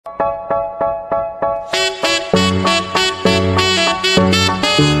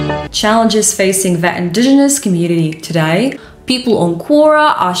challenges facing the indigenous community today, people on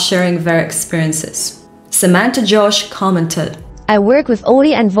Quora are sharing their experiences. Samantha Josh commented, I work with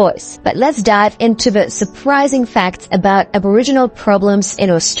audio and voice, but let's dive into the surprising facts about Aboriginal problems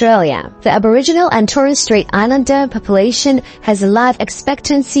in Australia. The Aboriginal and Torres Strait Islander population has a life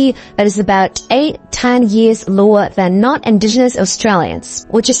expectancy that is about 8-10 years lower than non-Indigenous Australians,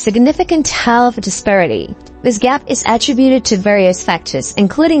 which is significant health disparity. This gap is attributed to various factors,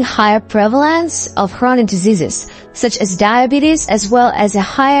 including higher prevalence of chronic diseases, such as diabetes, as well as a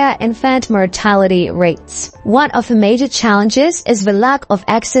higher infant mortality rates. One of the major challenges is the lack of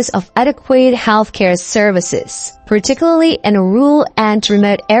access of adequate healthcare services, particularly in rural and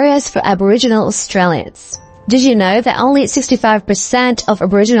remote areas for Aboriginal Australians. Did you know that only 65% of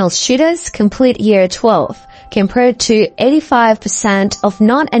Aboriginal students complete Year 12, compared to 85% of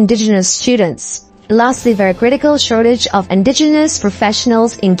non-Indigenous students? Lastly, very critical shortage of Indigenous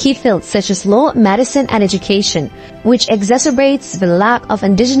professionals in key fields such as law, medicine, and education, which exacerbates the lack of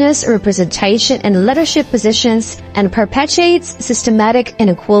Indigenous representation in leadership positions and perpetuates systematic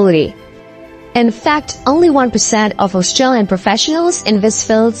inequality. In fact, only 1% of Australian professionals in these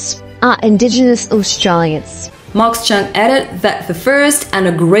fields are Indigenous Australians. Mark Chung added that the first and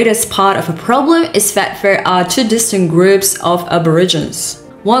the greatest part of the problem is that there are two distinct groups of Aborigines.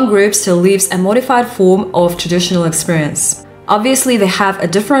 One group still lives a modified form of traditional experience. Obviously, they have a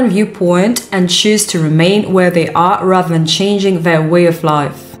different viewpoint and choose to remain where they are rather than changing their way of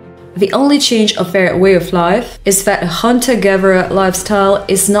life. The only change of their way of life is that a hunter-gatherer lifestyle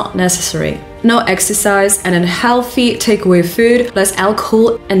is not necessary. No exercise and unhealthy takeaway food, less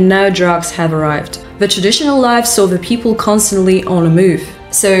alcohol, and no drugs have arrived. The traditional life saw the people constantly on the move,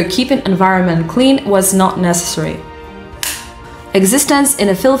 so keeping environment clean was not necessary. Existence in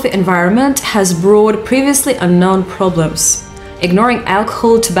a filthy environment has brought previously unknown problems. Ignoring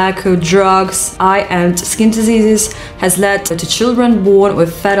alcohol, tobacco, drugs, eye and skin diseases has led to children born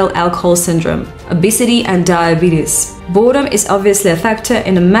with fetal alcohol syndrome, obesity and diabetes. Boredom is obviously a factor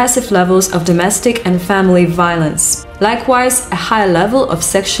in the massive levels of domestic and family violence. Likewise, a high level of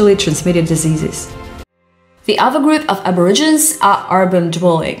sexually transmitted diseases. The other group of Aborigines are urban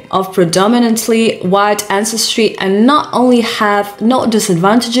dwelling, of predominantly white ancestry, and not only have no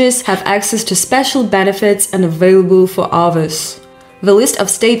disadvantages, have access to special benefits and available for others. The list of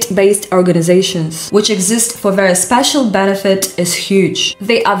state-based organizations which exist for their special benefit is huge.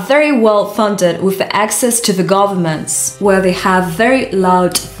 They are very well funded with the access to the governments, where they have very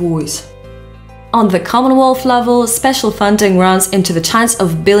loud voice. On the Commonwealth level, special funding runs into the tens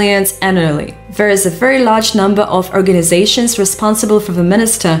of billions annually. There is a very large number of organizations responsible for the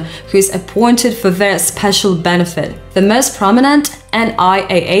minister who is appointed for their special benefit. The most prominent,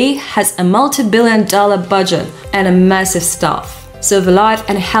 NIAA, has a multi-billion-dollar budget and a massive staff. So the life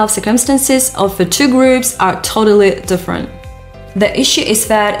and health circumstances of the two groups are totally different. The issue is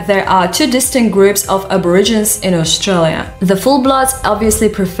that there are two distinct groups of Aborigines in Australia. The full-bloods obviously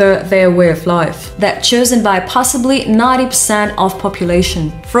prefer their way of life, that chosen by possibly 90% of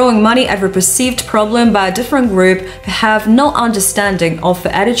population. Throwing money at a perceived problem by a different group who have no understanding of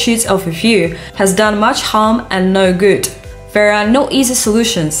the attitudes of a few has done much harm and no good. There are no easy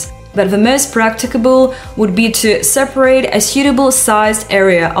solutions, but the most practicable would be to separate a suitable sized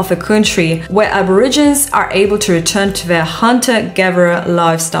area of the country where Aborigines are able to return to their hunter-gatherer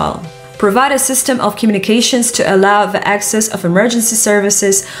lifestyle. Provide a system of communications to allow the access of emergency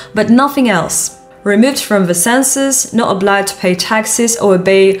services, but nothing else. Removed from the census, not obliged to pay taxes or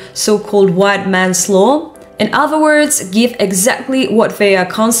obey so-called white man's law. In other words, give exactly what they are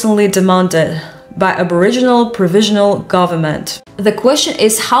constantly demanded by Aboriginal provisional government. The question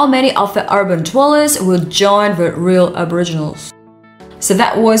is how many of the urban dwellers will join the real Aboriginals. So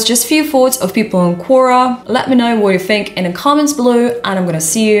that was just a few thoughts of people on Quora. Let me know what you think in the comments below, and I'm gonna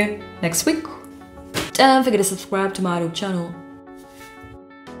see you next week. Don't forget to subscribe to my YouTube channel.